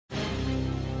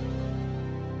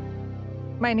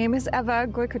My name is Eva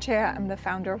Goicochea. I'm the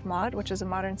founder of Maude, which is a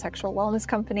modern sexual wellness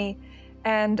company.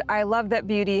 And I love that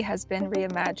beauty has been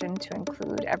reimagined to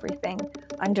include everything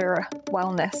under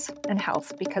wellness and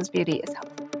health, because beauty is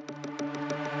health.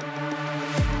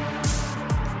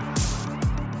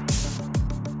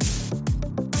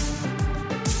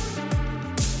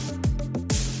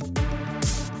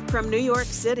 From New York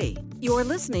City, you're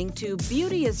listening to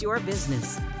Beauty is Your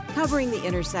Business, covering the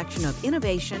intersection of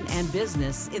innovation and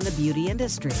business in the beauty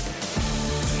industry.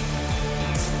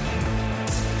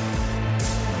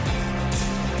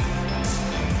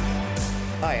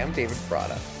 Hi, I'm David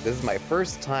Prada. This is my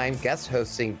first time guest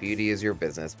hosting Beauty is Your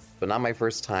Business, but not my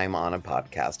first time on a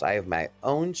podcast. I have my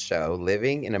own show,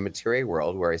 Living in a Material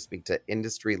World, where I speak to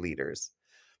industry leaders.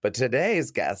 But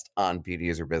today's guest on Beauty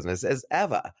is Your Business is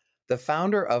Eva, the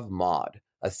founder of Maude,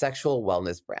 a sexual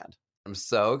wellness brand. I'm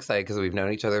so excited because we've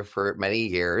known each other for many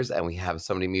years and we have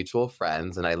so many mutual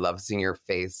friends, and I love seeing your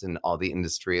face in all the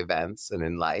industry events and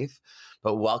in life.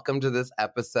 But welcome to this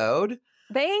episode.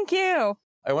 Thank you.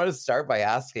 I want to start by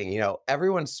asking,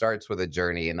 everyone starts with a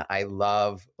journey, and I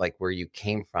love where you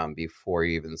came from before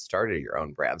you even started your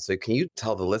own brand. So can you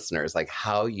tell the listeners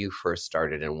how you first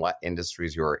started and what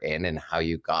industries you were in and how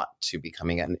you got to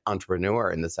becoming an entrepreneur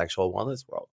in the sexual wellness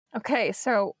world? Okay,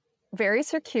 so very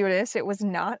circuitous. It was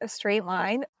not a straight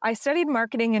line. I studied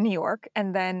marketing in New York,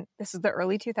 and then this is the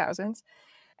early 2000s,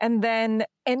 and then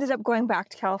ended up going back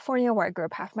to California, where I grew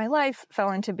up half my life,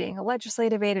 fell into being a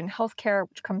legislative aide in healthcare,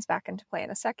 which comes back into play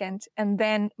in a second, and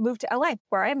then moved to LA,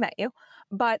 where I met you.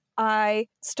 But I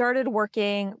started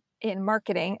working in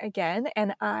marketing again,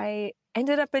 and I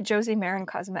ended up at Josie Maran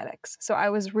Cosmetics. So I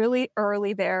was really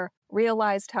early there,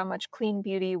 realized how much clean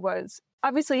beauty was.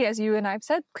 Obviously, as you and I have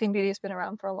said, clean beauty has been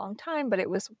around for a long time, but it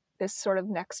was this sort of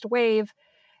next wave.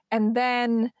 And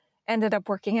then ended up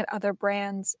working at other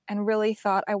brands and really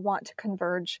thought I want to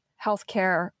converge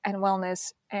healthcare and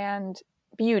wellness and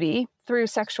beauty through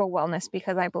sexual wellness,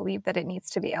 because I believe that it needs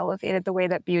to be elevated the way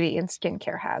that beauty and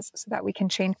skincare has, so that we can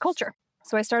change culture.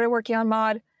 So I started working on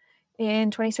Maude in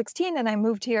 2016, and I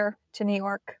moved here to New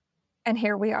York, and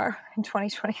here we are in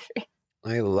 2023.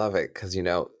 I love it because,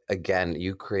 again,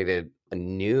 you created a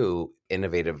new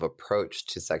innovative approach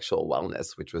to sexual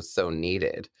wellness, which was so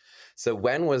needed. So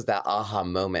when was that aha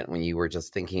moment when you were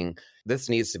just thinking, this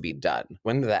needs to be done?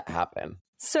 When did that happen?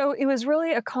 So it was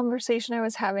really a conversation I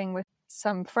was having with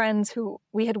some friends who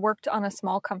we had worked on a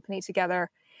small company together.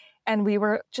 And we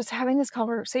were just having this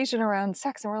conversation around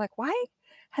sex. And we're like, why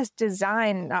has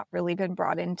design not really been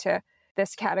brought into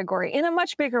this category in a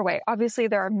much bigger way? Obviously,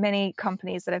 there are many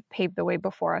companies that have paved the way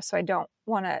before us, so I don't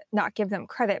want to not give them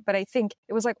credit. But I think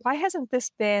it was why hasn't this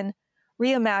been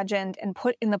reimagined and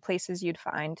put in the places you'd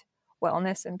find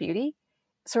wellness and beauty?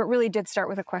 So it really did start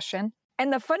with a question.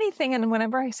 And the funny thing, and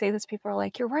whenever I say this, people are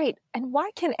like, you're right. And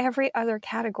why can every other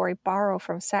category borrow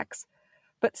from sex?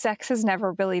 But sex has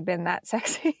never really been that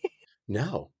sexy.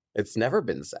 No, it's never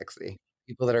been sexy.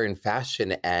 People that are in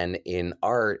fashion and in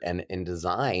art and in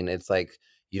design, it's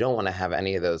you don't want to have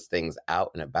any of those things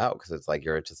out and about, because it's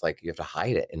you're just you have to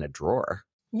hide it in a drawer.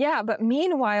 Yeah, but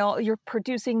meanwhile, you're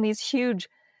producing these huge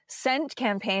scent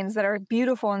campaigns that are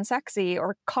beautiful and sexy,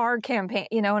 or car campaign,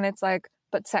 and it's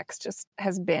but sex just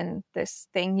has been this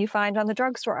thing you find on the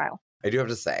drugstore aisle. I do have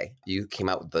to say, you came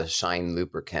out with the Shine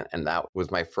lubricant, and that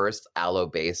was my first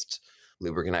aloe-based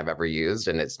lubricant I've ever used,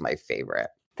 and it's my favorite.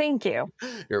 Thank you.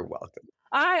 You're welcome.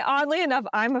 Oddly enough,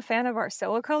 I'm a fan of our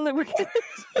silicone lubricant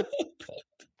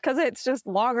because it's just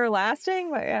longer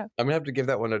lasting. But yeah, I'm gonna have to give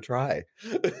that one a try.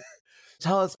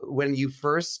 Tell us, when you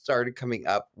first started coming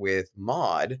up with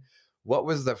Maude, what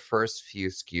was the first few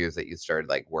SKUs that you started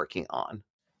working on?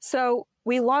 So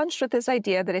we launched with this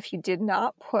idea that if you did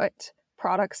not put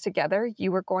products together,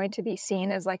 you were going to be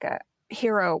seen as a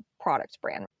hero product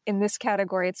brand. In this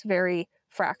category, it's very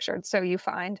fractured. So you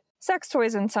find sex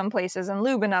toys in some places and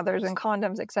lube in others and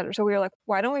condoms, et cetera. So we were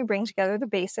why don't we bring together the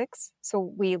basics?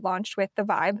 So we launched with the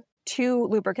Vibe, 2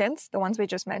 lubricants, the ones we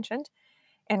just mentioned,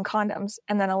 and condoms,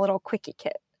 and then a little quickie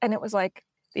kit. And it was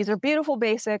these are beautiful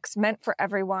basics meant for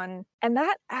everyone. And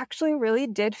that actually really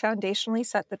did foundationally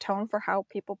set the tone for how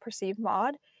people perceive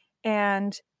Maude.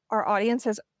 And our audience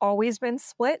has always been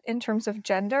split in terms of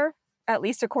gender, at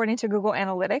least according to Google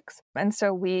Analytics. And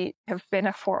so we have been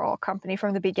a for-all company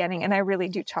from the beginning. And I really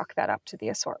do chalk that up to the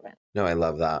assortment. No, I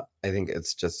love that. I think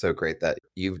it's just so great that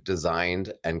you've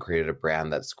designed and created a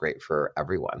brand that's great for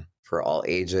everyone, for all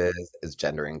ages, is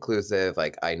gender inclusive.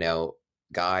 I know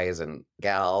guys and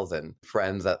gals and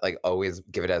friends that always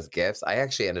give it as gifts. I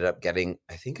actually ended up getting,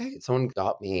 someone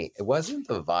got me, it wasn't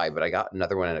the Vibe, but I got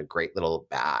another one in a great little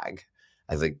bag.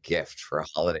 as a gift for a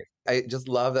holiday. I just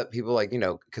love that people like,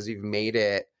 because you've made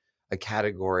it a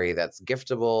category that's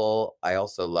giftable. I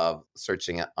also love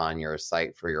searching it on your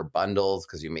site for your bundles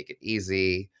because you make it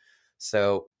easy.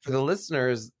 So for the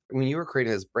listeners, when you were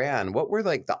creating this brand, what were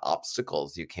like the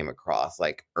obstacles you came across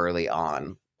like early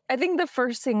on? I think the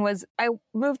first thing was I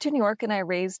moved to New York and I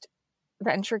raised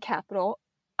venture capital.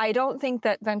 I don't think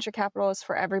that venture capital is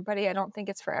for everybody. I don't think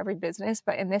it's for every business.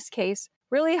 But in this case,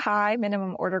 really high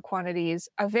minimum order quantities,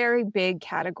 a very big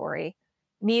category,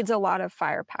 needs a lot of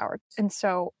firepower. And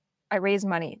so I raised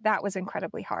money. That was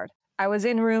incredibly hard. I was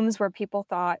in rooms where people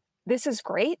thought, this is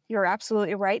great. You're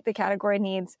absolutely right. The category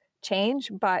needs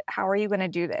change, but how are you going to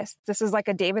do this? This is like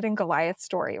a David and Goliath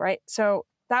story, right? So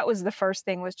that was the first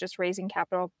thing, was just raising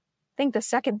capital. I think the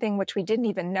second thing, which we didn't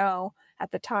even know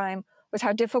at the time, was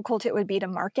how difficult it would be to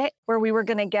market, where we were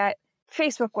going to get,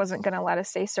 Facebook wasn't going to let us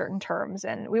say certain terms,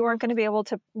 and we weren't going to be able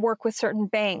to work with certain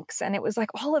banks. And it was like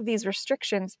all of these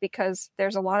restrictions because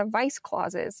there's a lot of vice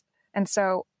clauses. And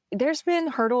so there's been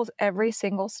hurdles every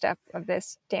single step of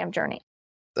this damn journey.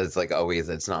 It's like always,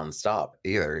 it's nonstop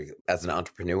either as an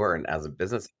entrepreneur and as a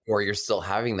business, or you're still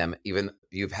having them, even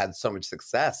you've had so much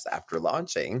success after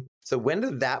launching. So when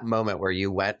did that moment where you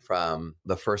went from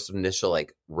the first initial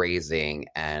like raising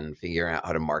and figuring out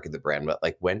how to market the brand, but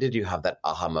like when did you have that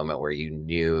aha moment where you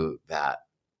knew that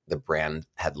the brand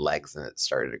had legs and it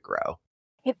started to grow?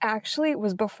 It actually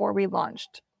was before we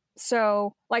launched.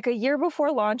 So like a year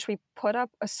before launch, we put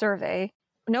up a survey,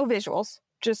 no visuals,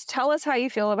 just tell us how you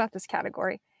feel about this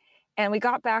category. And we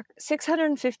got back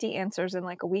 650 answers in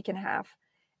like a week and a half.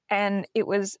 And it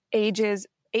was ages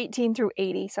 18 through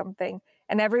 80 something.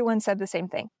 And everyone said the same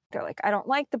thing. They're like, I don't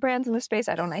like the brands in the space.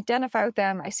 I don't identify with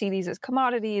them. I see these as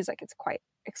commodities. Like it's quite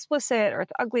explicit, or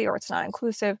it's ugly, or it's not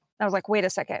inclusive. I was like, wait a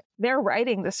second. They're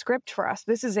writing the script for us.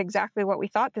 This is exactly what we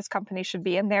thought this company should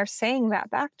be. And they're saying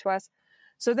that back to us.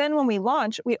 So then when we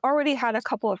launched, we already had a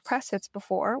couple of press hits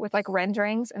before with like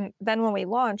renderings. And then when we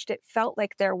launched, it felt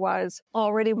like there was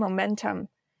already momentum.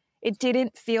 It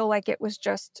didn't feel like it was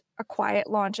just a quiet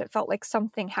launch. It felt like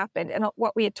something happened. And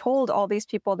what we had told all these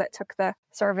people that took the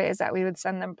survey is that we would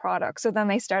send them products. So then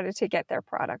they started to get their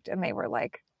product and they were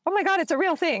like, oh my God, it's a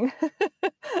real thing.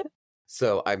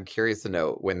 So I'm curious to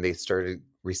know, when they started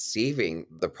receiving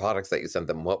the products that you sent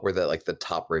them, what were the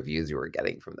top reviews you were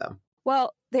getting from them?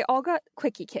 Well, they all got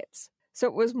quickie kits. So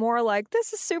it was more like,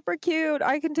 this is super cute.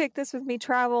 I can take this with me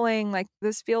traveling. Like,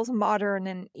 this feels modern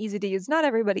and easy to use. Not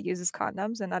everybody uses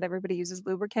condoms and not everybody uses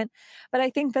lubricant. But I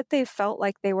think that they felt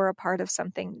like they were a part of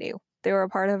something new. They were a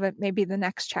part of it, maybe the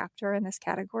next chapter in this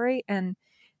category. And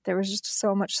there was just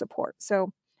so much support.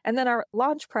 So, and then our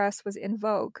launch press was in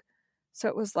Vogue. So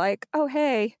it was like, oh,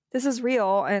 hey, this is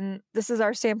real. And this is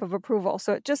our stamp of approval.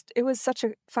 So it was such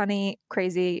a funny,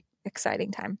 crazy,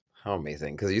 exciting time. How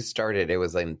amazing. Because you started, it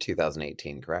was in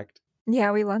 2018, correct?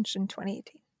 Yeah, we launched in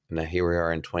 2018. Now here we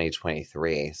are in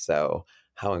 2023. So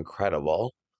how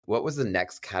incredible. What was the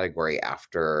next category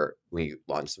after we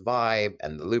launched Vibe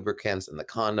and the lubricants and the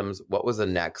condoms? What was the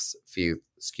next few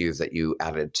SKUs that you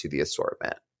added to the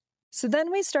assortment? So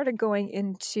then we started going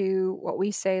into what we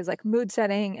say is like mood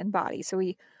setting and body. So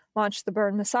we launched the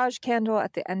Burn Massage Candle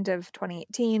at the end of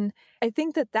 2018. I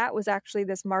think that was actually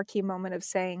this marquee moment of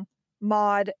saying,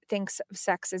 Maude thinks of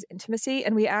sex as intimacy.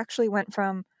 And we actually went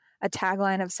from a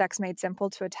tagline of sex made simple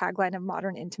to a tagline of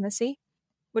modern intimacy,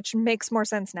 which makes more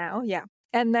sense now. Yeah.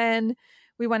 And then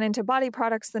we went into body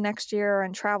products the next year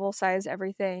and travel size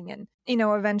everything. And,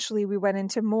 eventually we went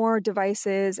into more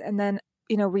devices. And then,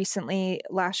 recently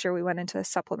last year we went into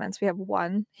supplements. We have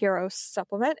one hero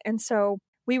supplement. And so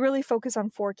we really focus on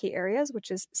 4 key areas,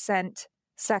 which is scent,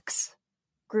 sex,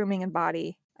 grooming and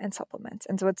body, and supplements.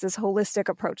 And so it's this holistic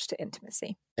approach to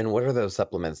intimacy. And what are those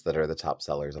supplements that are the top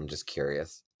sellers? I'm just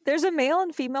curious. There's a male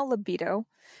and female libido,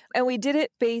 and we did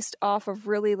it based off of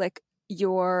really like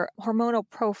your hormonal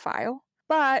profile.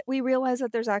 But we realized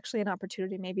that there's actually an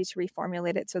opportunity maybe to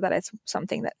reformulate it so that it's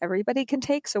something that everybody can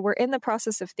take. So we're in the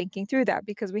process of thinking through that,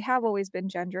 because we have always been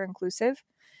gender inclusive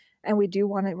and we do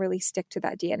want to really stick to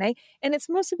that DNA. And it's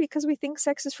mostly because we think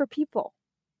sex is for people.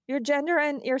 Your gender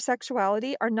and your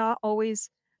sexuality are not always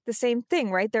the same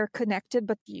thing, right? They're connected,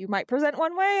 but you might present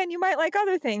one way and you might like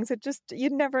other things.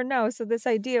 You'd never know. So this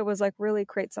idea was like really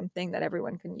create something that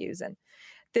everyone can use. And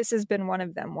this has been one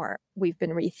of them where we've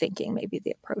been rethinking maybe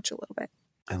the approach a little bit.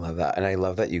 I love that. And I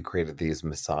love that you created these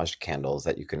massage candles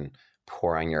that you can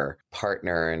pour on your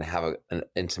partner and have an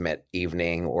intimate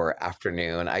evening or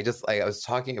afternoon. I was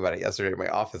talking about it yesterday in my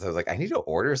office. I was like, I need to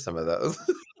order some of those.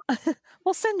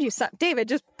 We'll send you some. David,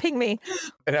 just ping me.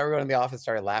 And everyone in the office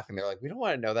started laughing. They're like, we don't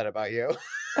want to know that about you.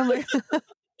 I'm like,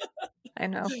 I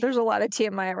know. There's a lot of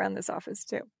TMI around this office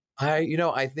too.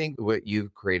 I think what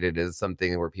you've created is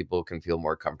something where people can feel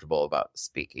more comfortable about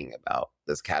speaking about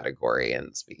this category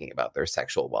and speaking about their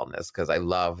sexual wellness. Because I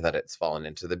love that it's fallen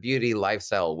into the beauty,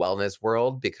 lifestyle, wellness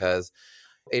world because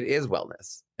it is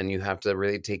wellness and you have to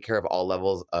really take care of all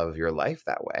levels of your life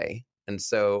that way. And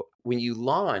so when you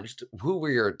launched, who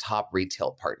were your top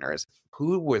retail partners?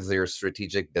 Who was your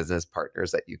strategic business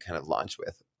partners that you kind of launched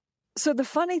with? So the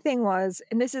funny thing was,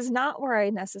 and this is not where I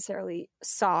necessarily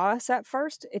saw us at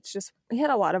first, it's just we had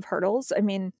a lot of hurdles. I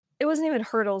mean, it wasn't even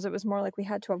hurdles. It was more like we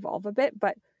had to evolve a bit.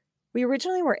 But we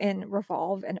originally were in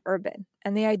Revolve and Urban.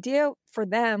 And the idea for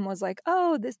them was like,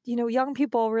 oh, this, young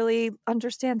people really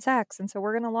understand sex. And so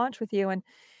we're going to launch with you. And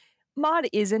Maude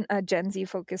isn't a Gen Z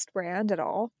focused brand at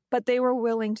all, but they were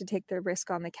willing to take the risk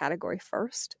on the category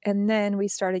first. And then we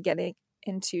started getting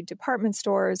into department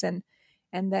stores and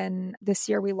then this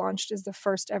year we launched as the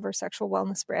first ever sexual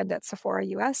wellness brand at Sephora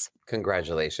US.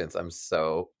 Congratulations. I'm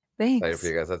so Thanks. excited for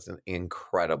you guys. That's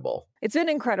incredible. It's been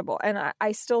incredible. And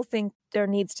I still think there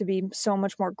needs to be so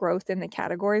much more growth in the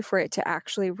category for it to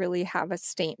actually really have a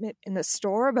statement in the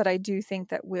store. But I do think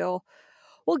that we'll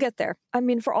get there. I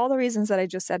mean, for all the reasons that I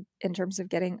just said in terms of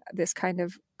getting this kind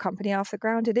of company off the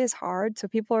ground, it is hard. So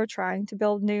people are trying to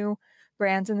build new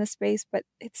brands in this space, but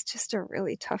it's just a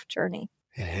really tough journey.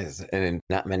 It is. And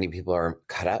not many people are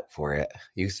cut out for it.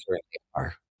 You certainly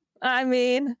are. I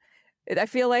mean, I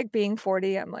feel like being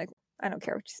 40, I'm like, I don't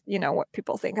care what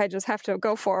people think. I just have to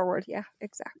go forward. Yeah,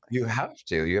 exactly. You have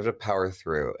to power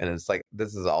through. And it's like,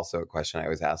 this is also a question I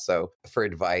always ask. So for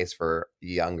advice for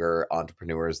younger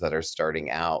entrepreneurs that are starting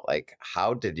out, like,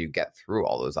 how did you get through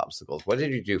all those obstacles? What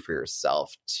did you do for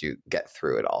yourself to get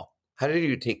through it all? How did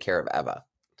you take care of Eva?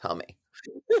 Tell me.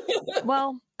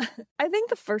 Well, I think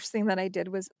the first thing that I did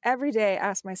was every day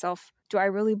ask myself, do I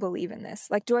really believe in this?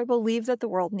 Like, do I believe that the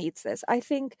world needs this? I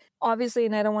think, obviously,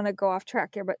 and I don't want to go off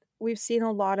track here, but we've seen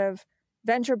a lot of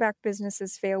venture-backed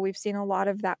businesses fail. We've seen a lot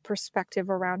of that perspective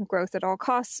around growth at all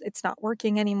costs. It's not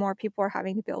working anymore. People are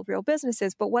having to build real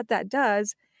businesses. But what that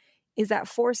does is that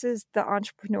forces the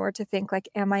entrepreneur to think like,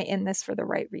 am I in this for the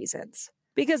right reasons?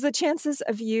 Because the chances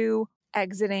of you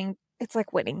exiting, it's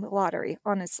like winning the lottery,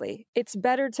 honestly. It's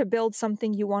better to build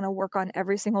something you want to work on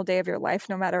every single day of your life,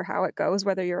 no matter how it goes,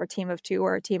 whether you're a team of 2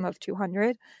 or a team of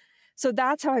 200. So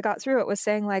that's how I got through it, was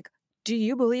saying like, do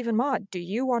you believe in Maude? Do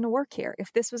you want to work here?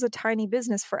 If this was a tiny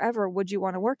business forever, would you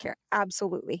want to work here?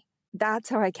 Absolutely. That's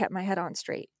how I kept my head on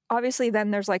straight. Obviously, then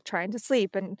there's like trying to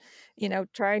sleep and,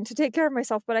 trying to take care of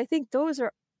myself. But I think those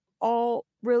are all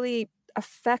really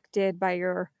affected by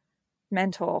your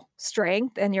mental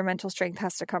strength, and your mental strength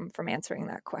has to come from answering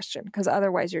that question, because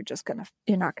otherwise you're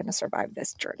not going to survive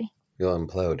this journey. You'll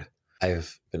implode.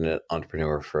 I've been an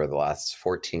entrepreneur for the last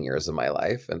 14 years of my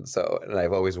life. And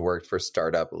I've always worked for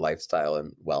startup lifestyle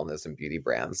and wellness and beauty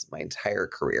brands my entire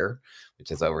career,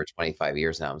 which is over 25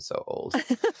 years now. I'm so old.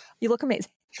 You look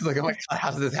amazing. Like, oh my God,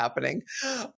 how's this happening?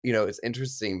 It's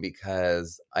interesting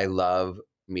because I love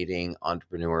meeting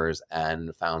entrepreneurs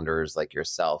and founders like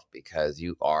yourself, because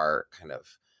you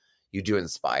do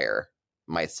inspire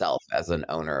myself as an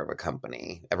owner of a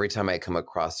company. Every time I come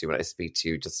across you, when I speak to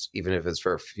you, just even if it's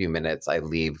for a few minutes, I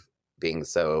leave being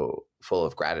so full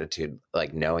of gratitude,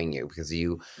 like knowing you, because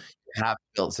you have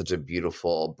built such a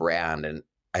beautiful brand. And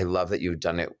I love that you've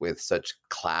done it with such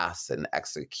class and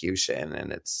execution.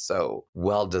 And it's so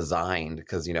well designed,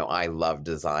 because, I love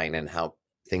design and how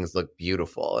things look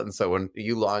beautiful. And so when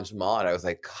you launched Maude, I was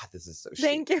like, God, this is so chic.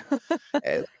 Thank you.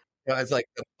 And, it's like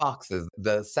the boxes,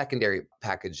 the secondary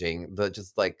packaging,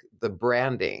 the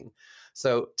branding.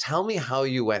 So tell me how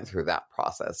you went through that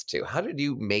process too. How did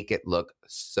you make it look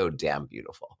so damn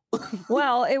beautiful?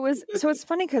 Well, it's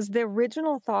funny because the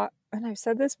original thought, and I've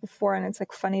said this before, and it's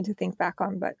like funny to think back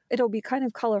on, but it'll be kind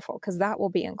of colorful because that will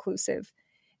be inclusive.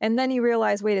 And then you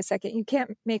realize, wait a second, you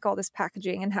can't make all this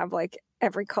packaging and have like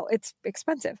every color. It's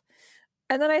expensive.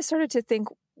 And then I started to think,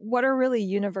 what are really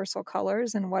universal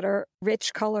colors and what are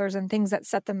rich colors and things that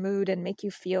set the mood and make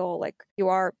you feel like you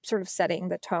are sort of setting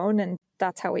the tone. And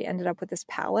that's how we ended up with this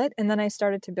palette. And then I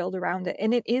started to build around it.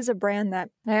 And it is a brand that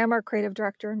I am our creative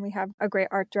director, and we have a great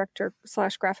art director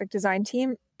 / graphic design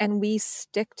team. And we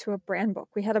stick to a brand book.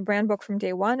 We had a brand book from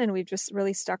day one, and we've just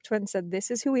really stuck to it and said,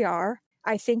 this is who we are.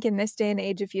 I think in this day and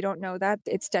age, if you don't know that,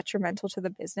 it's detrimental to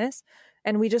the business.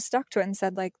 And we just stuck to it and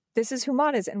said, like, this is who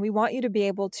Maude is. And we want you to be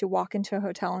able to walk into a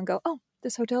hotel and go, oh,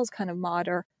 this hotel is kind of Maude,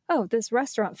 or, oh, this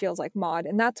restaurant feels like Maude.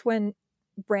 And that's when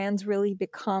brands really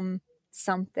become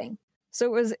something.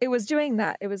 So it was doing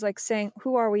that. It was like saying,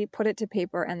 who are we? Put it to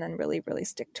paper and then really, really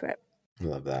stick to it. I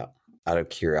love that. Out of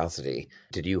curiosity,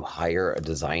 did you hire a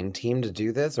design team to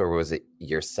do this, or was it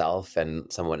yourself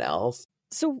and someone else?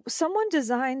 So someone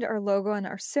designed our logo and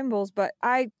our symbols, but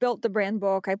I built the brand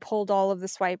book. I pulled all of the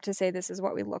swipe to say this is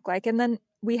what we look like. And then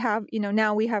we have,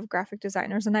 now we have graphic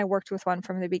designers, and I worked with one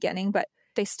from the beginning, but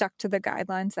they stuck to the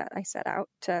guidelines that I set out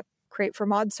to create for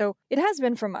Maude. So it has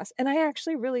been from us. And I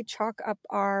actually really chalk up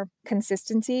our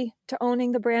consistency to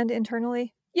owning the brand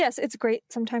internally. Yes, it's great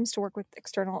sometimes to work with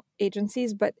external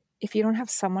agencies, but if you don't have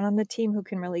someone on the team who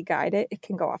can really guide it, it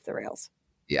can go off the rails.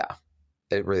 Yeah.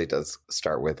 It really does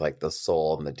start with like the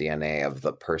soul and the DNA of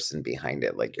the person behind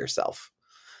it, like yourself.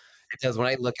 It does. When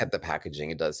I look at the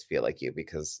packaging, it does feel like you,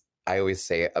 because I always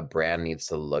say a brand needs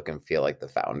to look and feel like the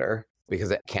founder,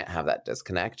 because it can't have that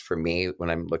disconnect. For me, when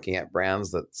I'm looking at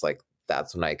brands,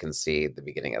 that's when I can see the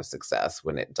beginning of success,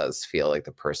 when it does feel like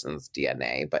the person's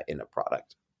DNA, but in a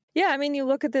product. Yeah, I mean, you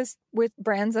look at this with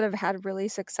brands that have had really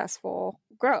successful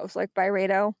growth, like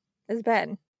Byredo has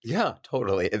been. Yeah,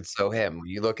 totally. It's so him. When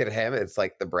you look at him, it's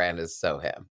like the brand is so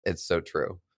him. It's so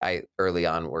true. I early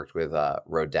on worked with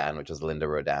Rodan, which is Linda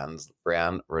Rodan's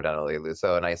brand, Rodan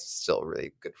Oleluso, and I'm still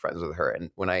really good friends with her. And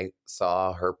when I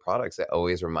saw her products, it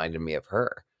always reminded me of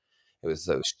her. It was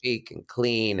so chic and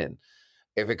clean, and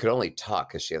if it could only talk,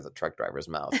 because she has a truck driver's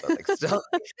mouth, but like still,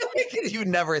 you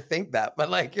never think that, but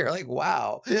like you're like,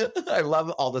 wow, I love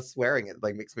all the swearing. It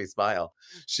like makes me smile.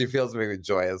 She fills me with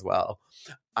joy as well.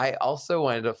 I also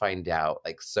wanted to find out,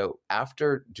 like, so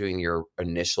after doing your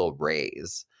initial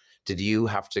raise, did you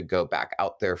have to go back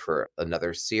out there for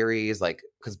another series? Like,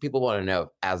 because people want to know,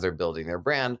 as they're building their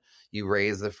brand, you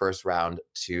raise the first round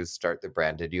to start the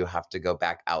brand. Did you have to go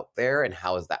back out there, and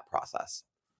how is that process?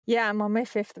 Yeah, I'm on my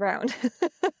 5th round.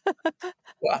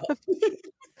 Wow.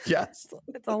 Yes.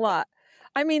 It's a lot.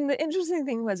 I mean, the interesting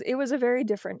thing was it was a very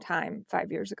different time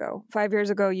 5 years ago. 5 years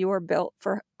ago, you were built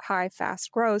for high,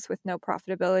 fast growth with no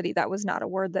profitability. That was not a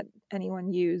word that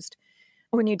anyone used.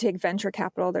 When you take venture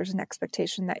capital, there's an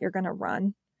expectation that you're going to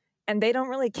run. And they don't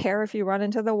really care if you run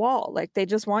into the wall. Like, they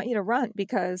just want you to run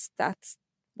because that's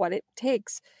what it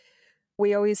takes.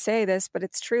 We always say this, but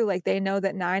it's true. Like, they know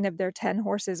that 9 of their 10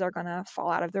 horses are going to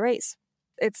fall out of the race.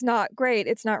 It's not great.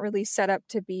 It's not really set up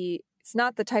to be, it's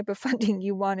not the type of funding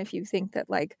you want if you think that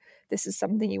like this is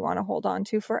something you want to hold on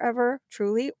to forever,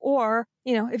 truly. Or,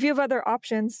 if you have other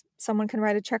options, someone can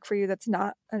write a check for you that's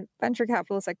not a venture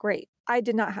capitalist. Like, great. I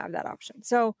did not have that option.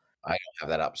 So I don't have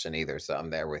that option either, so I'm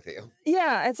there with you.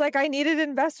 yeah, it's like I needed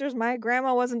investors. My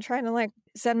grandma wasn't trying to like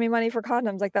send me money for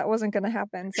condoms. Like, that wasn't going to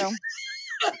happen. So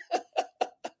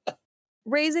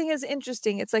raising is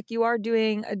interesting. It's like you are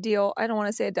doing a deal. I don't want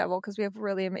to say a devil because we have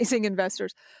really amazing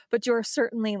investors, but you're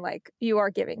certainly like, you are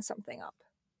giving something up.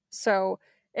 So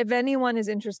if anyone is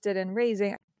interested in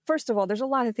raising, first of all, there's a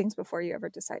lot of things before you ever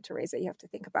decide to raise it you have to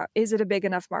think about. Is it a big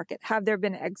enough market? Have there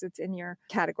been exits in your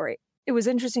category? It was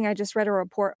interesting. I just read a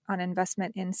report on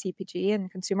investment in CPG and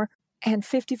consumer, and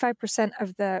 55%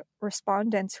 of the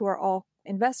respondents, who are all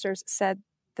investors, said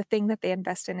the thing that they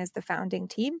invest in is the founding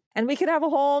team. And we could have a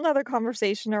whole nother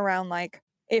conversation around like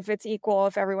if it's equal,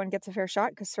 if everyone gets a fair shot,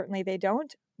 because certainly they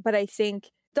don't. But I think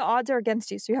the odds are against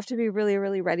you. So you have to be really,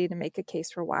 really ready to make a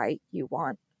case for why you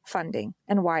want funding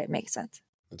and why it makes sense.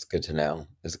 It's good to know.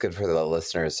 It's good for the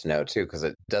listeners to know too, because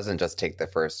it doesn't just take the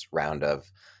first round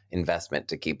of investment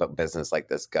to keep a business like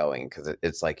this going, because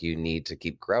it's like you need to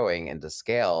keep growing, and to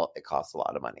scale, it costs a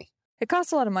lot of money. It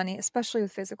costs a lot of money, especially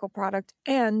with physical product.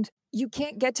 And you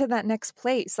can't get to that next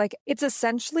place. Like, it's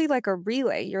essentially like a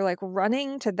relay. You're like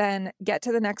running to then get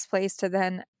to the next place, to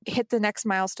then hit the next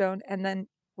milestone, and then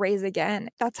raise again.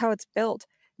 That's how it's built.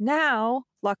 Now,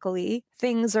 luckily,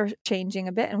 things are changing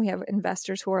a bit, and we have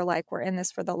investors who are like, we're in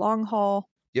this for the long haul.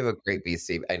 You have a great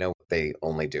VC. I know they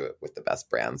only do it with the best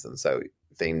brands. And so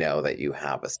they know that you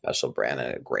have a special brand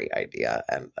and a great idea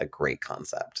and a great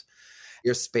concept.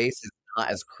 Your space is not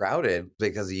as crowded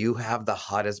because you have the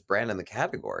hottest brand in the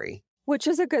category. Which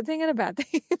is a good thing and a bad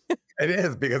thing. It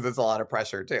is, because it's a lot of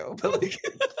pressure too. But like,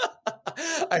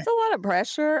 it's a lot of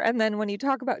pressure. And then when you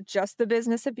talk about just the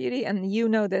business of beauty, and you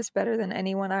know this better than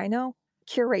anyone I know,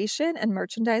 curation and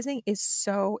merchandising is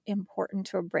so important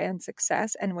to a brand's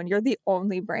success. And when you're the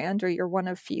only brand or you're one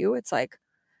of few, it's like,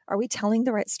 are we telling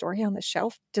the right story on the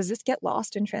shelf? Does this get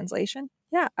lost in translation?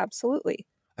 Yeah, absolutely.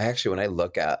 I actually, when I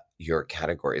look at your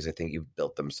categories, I think you've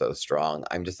built them so strong.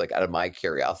 I'm just like, out of my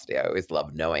curiosity, I always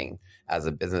love knowing, as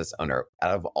a business owner,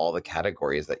 out of all the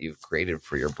categories that you've created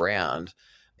for your brand,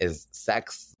 is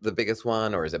sex the biggest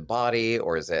one, or is it body,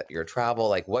 or is it your travel?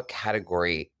 Like, what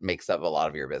category makes up a lot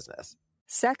of your business?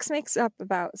 Sex makes up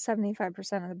about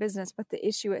 75% of the business. But the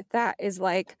issue with that is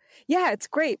like, yeah, it's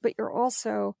great, but you're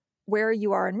also where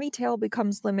you are in retail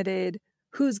becomes limited.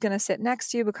 Who's going to sit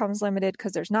next to you becomes limited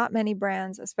because there's not many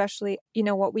brands, especially,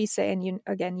 what we say, and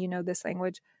you know this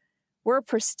language. We're a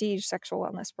prestige sexual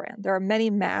wellness brand. There are many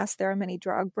mass, there are many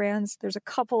drug brands. There's a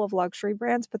couple of luxury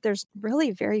brands, but there's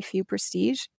really very few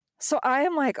prestige. So I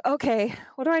am like, okay,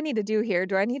 what do I need to do here?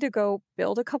 Do I need to go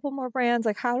build a couple more brands?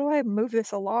 Like, how do I move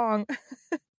this along?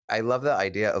 I love the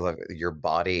idea of your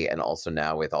body and also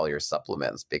now with all your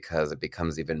supplements because it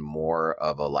becomes even more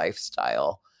of a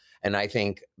lifestyle. And I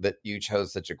think that you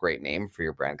chose such a great name for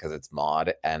your brand because it's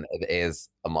Maude and it is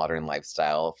a modern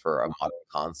lifestyle for a modern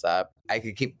concept. I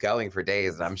could keep going for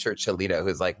days. And I'm sure Cholito,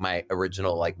 who's like my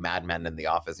original like madman in the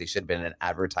office, he should have been in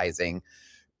advertising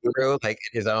guru, like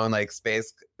in his own like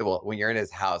space. Well, when you're in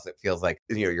his house, it feels like,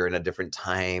 you're in a different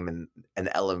time and an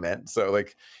element. So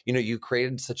like, you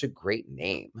created such a great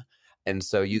name. And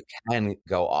so you can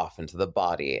go off into the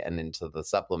body and into the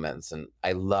supplements. And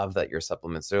I love that your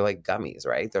supplements, they're like gummies,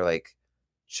 right? They're like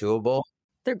chewable.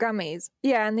 They're gummies.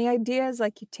 Yeah. And the idea is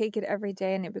like you take it every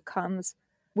day and it becomes,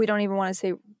 we don't even want to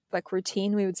say like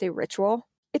routine. We would say ritual.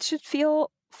 It should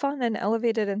feel fun and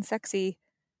elevated and sexy,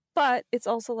 but it's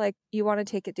also like you want to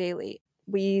take it daily.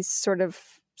 We sort of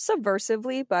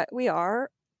subversively, but we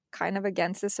are kind of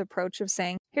against this approach of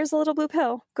saying, here's a little blue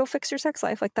pill, go fix your sex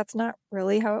life. Like that's not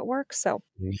really how it works. So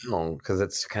no, because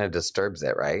it's kind of disturbs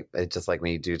it, right? It's just like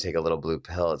when you do take a little blue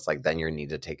pill, it's like then you need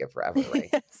to take it forever, right?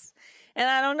 Yes. And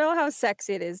I don't know how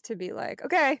sexy it is to be like,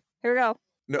 okay, here we go.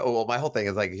 No, well, my whole thing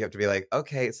is like you have to be like,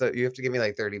 okay, so you have to give me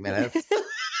like 30 minutes.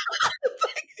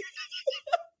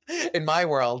 In my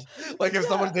world, like if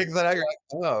someone takes that out, you're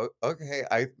like, oh, okay,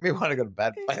 I may want to go to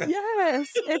bed. Yes,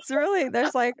 it's really,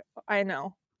 there's like, I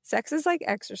know. Sex is like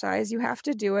exercise. You have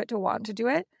to do it to want to do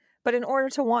it. But in order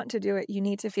to want to do it, you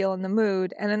need to feel in the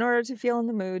mood. And in order to feel in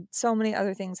the mood, so many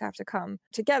other things have to come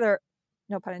together.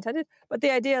 No pun intended. But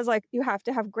the idea is like you have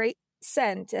to have great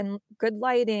scent and good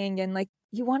lighting. And like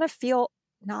you want to feel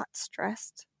not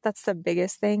stressed. That's the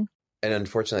biggest thing. And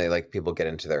unfortunately, like people get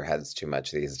into their heads too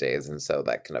much these days. And so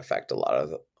that can affect a lot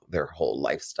of their whole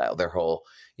lifestyle, their whole,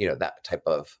 that type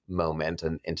of moment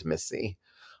and intimacy.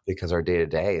 Because our day to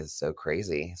day is so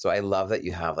crazy. So I love that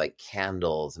you have like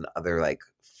candles and other like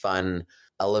fun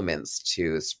elements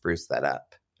to spruce that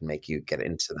up and make you get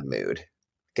into the mood.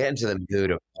 Get into the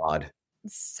mood of God.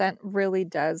 Scent really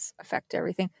does affect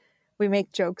everything. We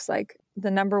make jokes like the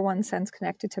number one sense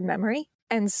connected to memory.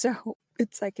 And so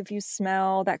it's like if you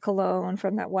smell that cologne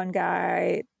from that one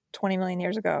guy 20 million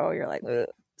years ago, you're like, ugh.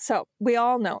 So we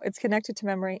all know it's connected to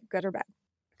memory, good or bad.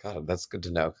 God, that's good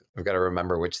to know. I've got to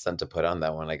remember which scent to put on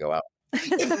that when I go out.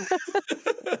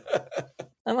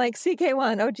 I'm like,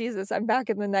 CK1. Oh, Jesus. I'm back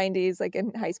in the 90s, like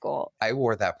in high school. I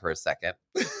wore that for a second.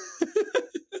 It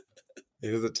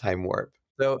is a time warp.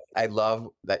 So I love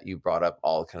that you brought up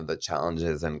all kind of the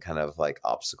challenges and kind of like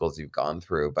obstacles you've gone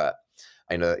through. But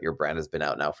I know that your brand has been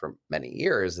out now for many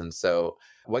years. And so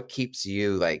what keeps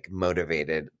you like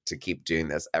motivated to keep doing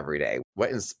this every day?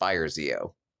 What inspires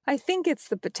you? I think it's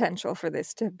the potential for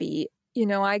this to be,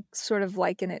 I sort of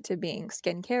liken it to being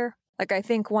skincare. Like I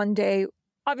think one day,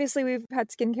 obviously we've had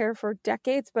skincare for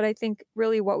decades, but I think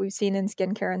really what we've seen in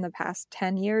skincare in the past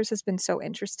 10 years has been so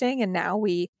interesting. And now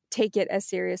we take it as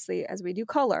seriously as we do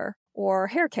color or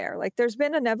hair care. Like there's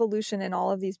been an evolution in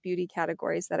all of these beauty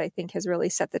categories that I think has really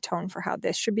set the tone for how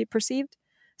this should be perceived.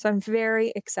 So I'm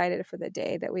very excited for the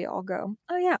day that we all go,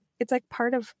 oh yeah, it's like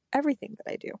part of everything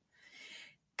that I do.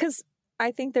 Because I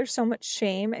think there's so much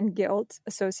shame and guilt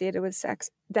associated with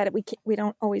sex that we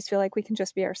don't always feel like we can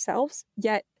just be ourselves.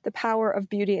 Yet the power of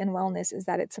beauty and wellness is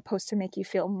that it's supposed to make you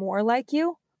feel more like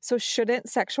you. So shouldn't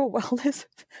sexual wellness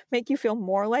make you feel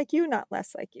more like you, not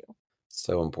less like you?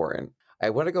 So important. I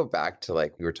want to go back to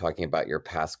like, we were talking about your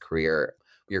past career,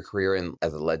 your career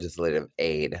as a legislative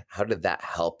aide. How did that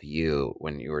help you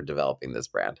when you were developing this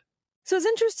brand? So it's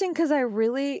interesting because I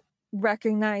really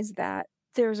recognize that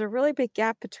there's a really big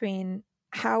gap between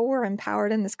how we're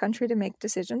empowered in this country to make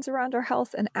decisions around our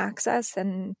health and access.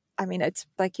 And I mean, it's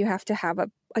like you have to have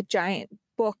a giant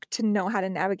book to know how to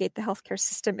navigate the healthcare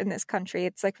system in this country.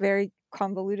 It's like very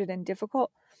convoluted and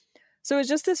difficult. So it's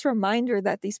just this reminder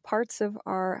that these parts of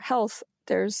our health,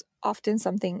 there's often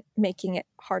something making it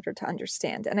harder to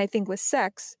understand. And I think with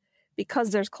sex,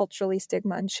 because there's culturally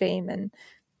stigma and shame, and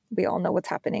we all know what's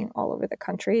happening all over the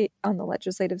country on the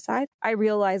legislative side, I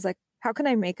realize like, how can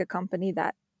I make a company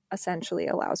that essentially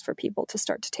allows for people to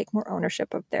start to take more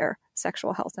ownership of their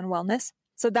sexual health and wellness?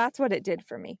 So that's what it did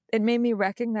for me. It made me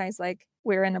recognize like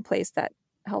we're in a place that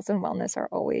health and wellness are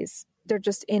always, they're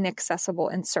just inaccessible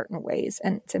in certain ways.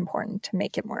 And it's important to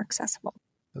make it more accessible.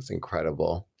 That's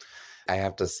incredible. I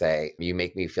have to say, you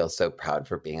make me feel so proud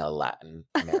for being a Latin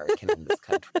American in this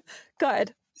country.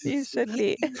 Good. You should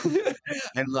be.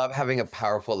 I love having a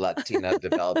powerful Latina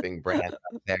developing brand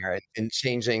up there and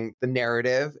changing the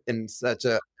narrative in such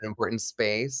an important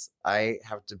space. I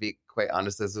have to be quite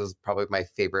honest, this was probably my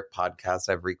favorite podcast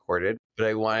I've recorded, but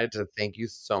I wanted to thank you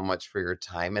so much for your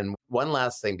time. And one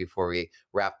last thing before we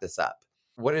wrap this up.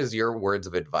 What is your words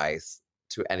of advice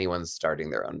to anyone starting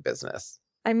their own business?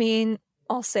 I mean,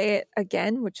 I'll say it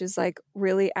again, which is like,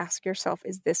 really ask yourself,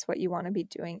 is this what you want to be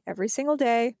doing every single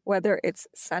day, whether it's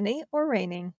sunny or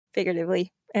raining,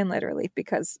 figuratively and literally,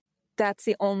 because that's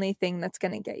the only thing that's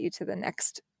going to get you to the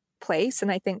next place. And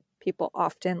I think people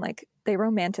often they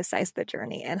romanticize the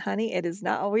journey, and honey, it is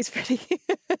not always pretty.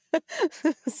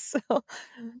 So,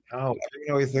 everyone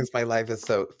always thinks my life is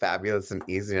so fabulous and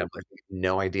easy. And I'm like,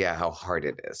 no idea how hard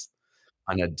it is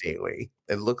on a daily.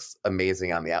 It looks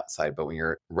amazing on the outside, but when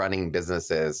you're running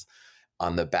businesses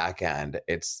on the back end,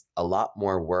 it's a lot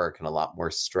more work and a lot more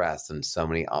stress and so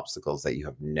many obstacles that you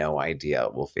have no idea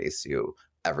will face you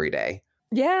every day.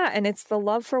 Yeah, and it's the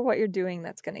love for what you're doing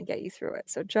that's going to get you through it.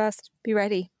 So just be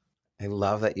ready. I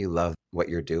love that you love what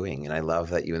you're doing, and I love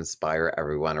that you inspire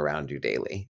everyone around you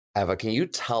daily. Eva, can you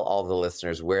tell all the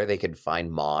listeners where they can find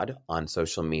Maude on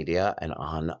social media and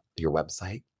on your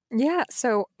website? Yeah,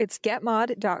 so it's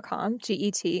getmaude.com,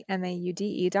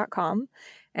 GETMAUDE.com,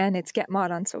 and it's Get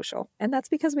Maude on social. And that's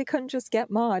because we couldn't just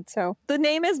get Maude. So the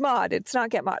name is Maude. It's not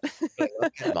Get Maude. I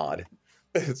love Get Maude.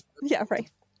 Yeah, right.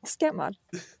 It's Get Maude.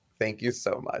 Thank you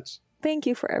so much. Thank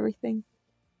you for everything.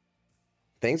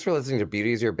 Thanks for listening to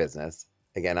Beauty is Your Business.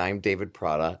 Again, I'm David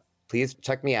Prada. Please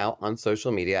check me out on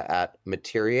social media at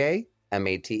Materiae,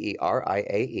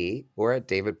 Materiae, or at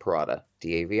David Pirrotta,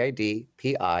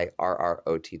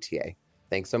 DavidPirrotta.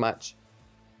 Thanks so much.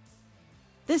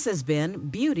 This has been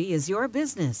Beauty is Your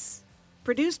Business,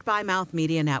 produced by Mouth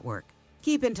Media Network.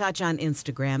 Keep in touch on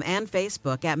Instagram and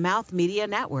Facebook at Mouth Media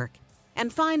Network,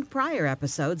 and find prior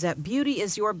episodes at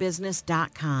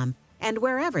beautyisyourbusiness.com and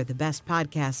wherever the best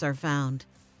podcasts are found.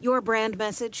 Your brand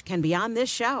message can be on this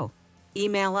show.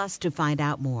 Email us to find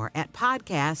out more at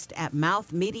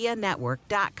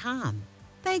podcast@mouthmedianetwork.com.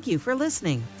 Thank you for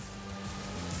listening.